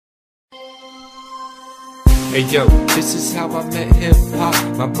Hey yo, this is how I met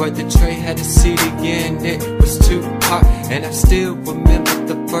hip-hop. My brother Trey had a CD and it was too hot. And I still remember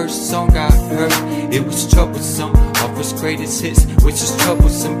the first song I heard. It was Troublesome, off his greatest hits, which is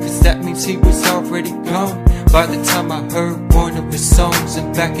troublesome, cause that means he was already gone by the time I heard one of his songs.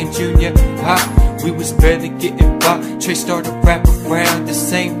 And back in junior high, we was barely getting by. Trey started rapping around the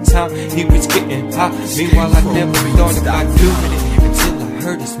same time he was getting high. Meanwhile, I never thought about doing it until I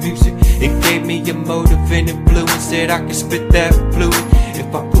heard his music. It gave me a motive and influence that I can spit that fluid if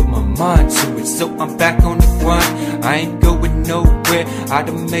I put my mind to it. So I'm back on the grind, I ain't going nowhere, I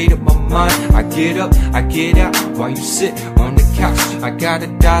done made up my mind. I get up, I get out, while you sit on the couch. I got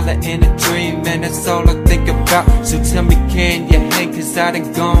 $1 and a dream, and that's all I think about. So tell me, can you hang? Cause I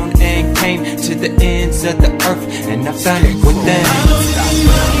done gone and came to the ends of the earth, and I found it within. I don't need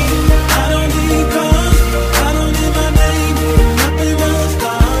money, I don't need cars, I don't need my name, nothing but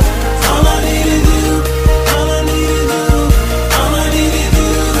stars. All I need is you, all I need is you, all I need is you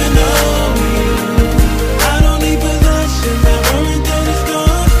and only you. I don't need possessions, I've earned through the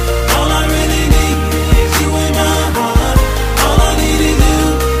stars. All I really need is you in my heart. All I need is you,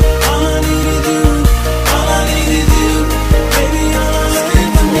 all I need is you, all I need is you. Baby, all I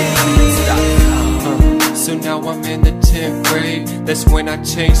ever need. So now I'm in the 10th grade. That's when I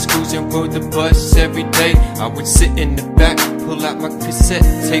changed schools and rode the bus every day. I would sit in the back, pull out my cassette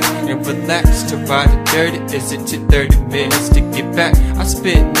tape and relax to ride it dirty. Is it to 30 minutes to get back? I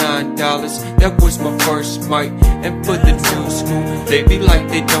spent $9, that was my first mic. And for the new school, they be like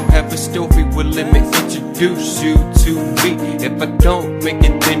they don't have a story. Well, let me introduce you to me. If I don't make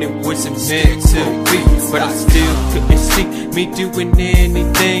it, then it wasn't meant to be. But I still couldn't see me doing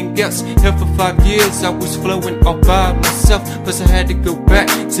anything else. Hell, for 5 years I was flowing all by myself. Plus I had to go back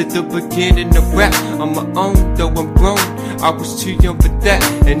to the beginning of rap on my own, though I'm grown. I was too young for that,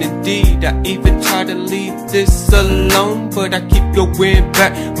 and indeed I even tried to leave this alone. But I keep going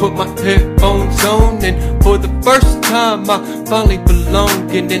back, put my headphones on, and for the first time I finally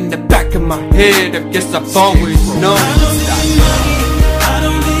belong. And in the back of my head, I guess I've always known. I don't need money, I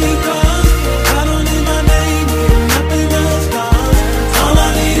don't need cars, I don't need my name, nothing but stars. All I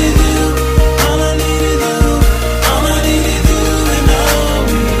need is you, all I need is you, all I need is you and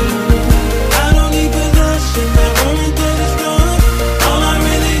only you. I don't need possessions, I've earned through the stars. All I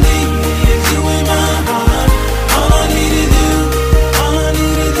really need is you in my heart. All I need is you, all I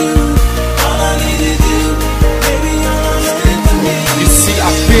need is you, all I need is you. Baby, all I ever need. You see,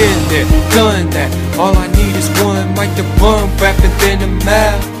 I've been there, done that. All I need is one mic to run, rapping then a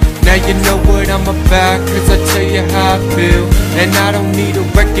mouth. Now you know what I'm about, cause I tell you how I feel. And I don't need a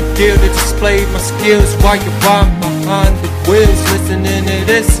record deal to display my skills while you're riding behind the wheels. Listening to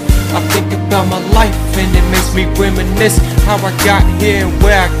this, I think about my life and it makes me reminisce how I got here and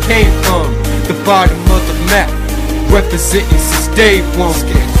where I came from. The bottom of the map, representing since day one.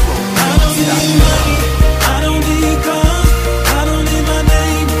 I don't need money.